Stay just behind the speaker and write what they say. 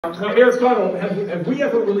Now, Aristotle, have we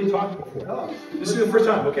ever really talked before? No. This is the first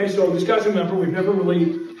time, okay? So just guys remember, we've never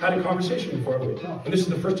really had a conversation before, have we? No. And this is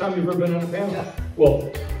the first time you've ever been on a panel. Yeah.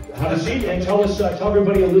 Well, have a seat and tell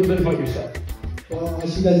everybody a little bit about yourself. Well,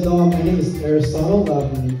 as you guys know, my name is Aristotle.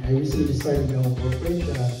 I recently just started my own brokerage.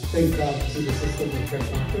 Thanks to the system of Craig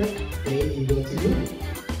Proctor, they able to do.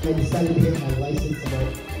 I decided to get my license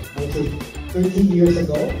about, I would say, 13 years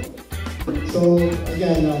ago. So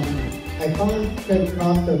again, I found Craig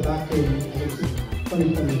Proctor back in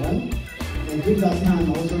 2021, and during that time I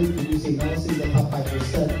was already producing mostly the top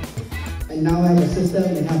 5%. And now I have a system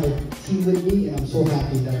and have a team with me, and I'm so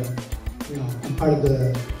happy that I'm part of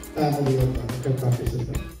the family of the Craig Proctor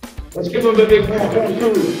system. Let's give them a big round.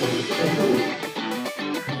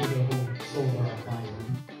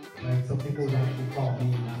 Right? So people would actually call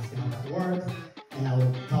me and ask how that works, and I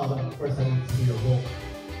would tell them, of course, I need to see your home.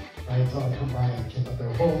 Right? So I come by and check out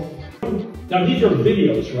their home. Now these are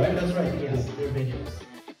videos, right? That's right, yes, they're videos.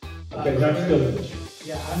 Okay, that's good.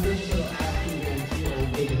 Yeah, I'm just sort of asking you and see what will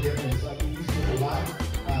make a difference. So I've been using this a lot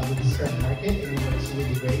with this current market, and it works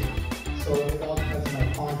really great. So it all depends on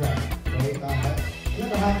my contract, right? It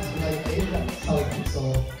never happens because I ended up selling it, so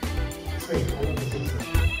it's great. I love the system.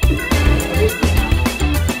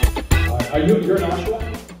 You're in Oshawa?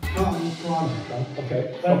 No, I'm in Toronto. Okay.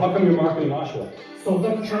 So how come you're marketing Oshawa? So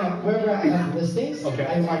wherever I have listings, okay.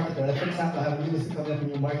 I market there. Like for example, I have a new listing coming up in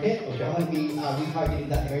New Market. Okay. I'm going to be retargeting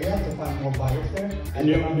that area to find more buyers there. And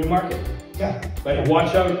New Market? Yeah. But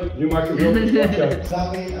watch out, New Market Realty, watch out. So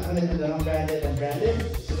that way, I'm going to do the unbranded and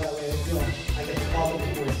branded. So that way, I get the call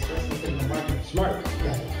before it's just within the market. Smart.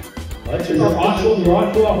 Yeah. All right, so your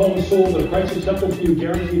Oshawa home sold at a price acceptable to you,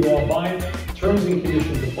 guaranteed to all buyers. Terms and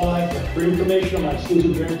conditions apply. For information on my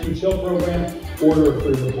exclusive guaranteed sale program, order a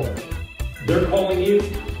free report. They're calling you.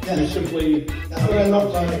 Yeah. You're simply. That's what I love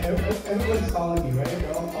about it. Everyone's calling me, right?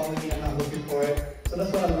 They're all calling me. I'm not looking for it. So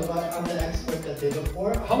that's what I love about it. I'm the expert that they look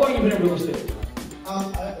for. How long have you been in real estate?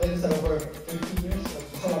 Like I said, over 15 years.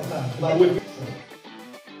 That's a long time.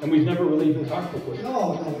 And we've never really even talked before.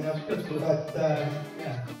 No, we never. But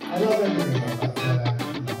yeah, I love everything about that.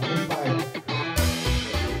 I'm inspired.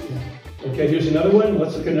 Okay, here's another one.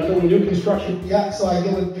 Let's look at another one. New construction. Yeah, so I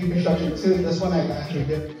deal with pre-construction too. This one I actually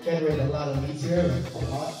generated a lot of leads here, like a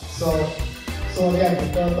lot. So yeah, we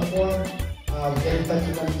fill out the form. We get in touch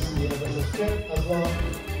with them using the universal script as well.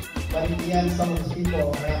 But in the end, some of these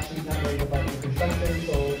people are actually not worried about pre-construction.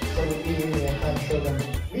 So with me, I try to show them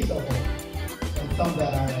resale homes. And some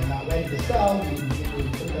that are not ready to sell, we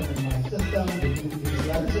put them in my system. We use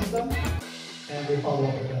the other system, and we follow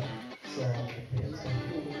up with them. So.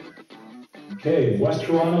 Okay, West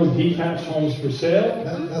Toronto detached homes for sale.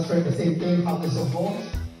 That's right, the same thing, hot list of homes.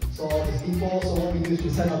 So all these people, so what we do is we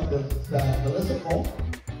send up the list of homes,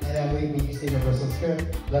 and then we use the universal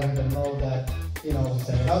script, letting them know that,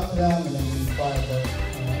 send it out to them, and then we file the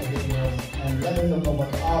everything else, and letting them know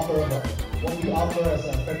what to offer, but what we offer as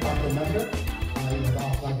a Craig Proctor member, the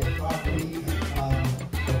off-market properties,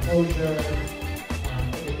 foreclosure,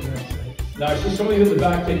 everything else. Right? Now I see somebody in the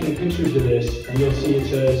back taking pictures of this, and you'll see it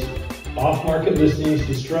says, off-market listings,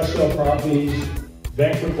 distressed sale properties,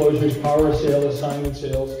 bank foreclosures, power of sale, assignment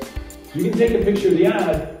sales. You can take a picture of the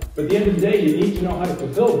ad, but at the end of the day, you need to know how to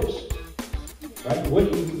fulfill this. Right?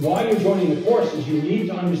 Why you're joining the course is you need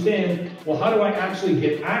to understand, well, how do I actually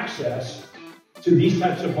get access to these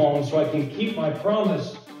types of homes so I can keep my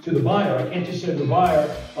promise to the buyer? I can't just say to the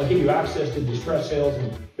buyer, I'll give you access to distressed sales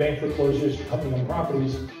and bank foreclosures, helping on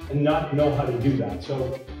properties, and not know how to do that.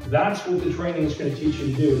 So that's what the training is going to teach you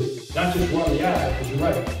to do, is not just run the ad, because you're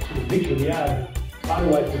right, take a picture of the ad, how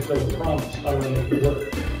do I fulfill the promise? How do I make it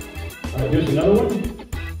work? All right, here's another one.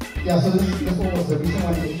 Yeah, so this one was the recent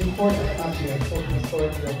one in New Court. Actually, I told the story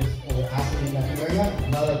of asking in that area. A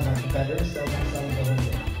lot of my competitors still not selling the home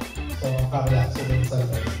there. So I'm proud of that. So they decided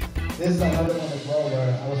that. This is another one as well where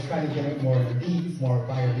I was trying to generate more leads, more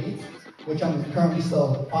buyer leads, which I'm currently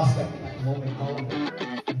still prospecting at the moment.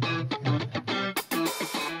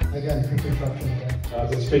 Again, pre-construction again.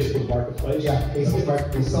 It's Facebook Marketplace. Yeah, Facebook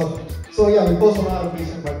Marketplace. So yeah, we post a lot of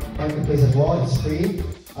Facebook Marketplace as well. It's free.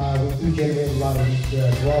 We do generate a lot of leads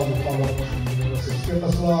there as well. We follow up with the universal script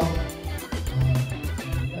as well.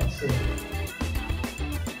 That's it.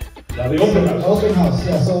 Now the open house. Open house,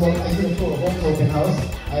 yeah. So I do a tour of homes open house.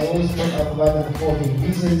 I always provide them for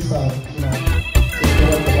reasons. To work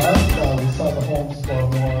with us. We sell the homes for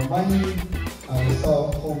more money. We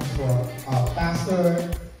sell homes for faster.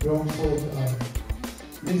 We also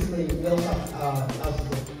basically we also have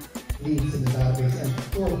thousands of leads in the database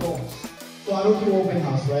and tour of homes. So I don't do open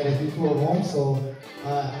house, right? I do tour of homes. So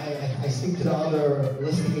I speak to the other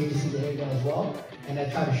listing agencies in the area as well. and I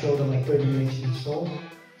try to show them like 30 minutes each sold.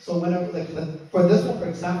 So whenever, like for this one, for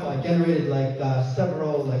example, I generated like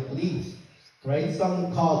several like leads, right?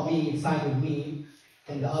 Some called me, signed with me,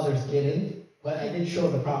 and the others didn't, but I did show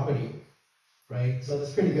the property, right? So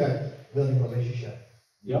it's pretty good building a relationship.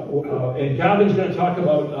 Yep, and Gavin's going to talk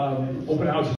about open houses.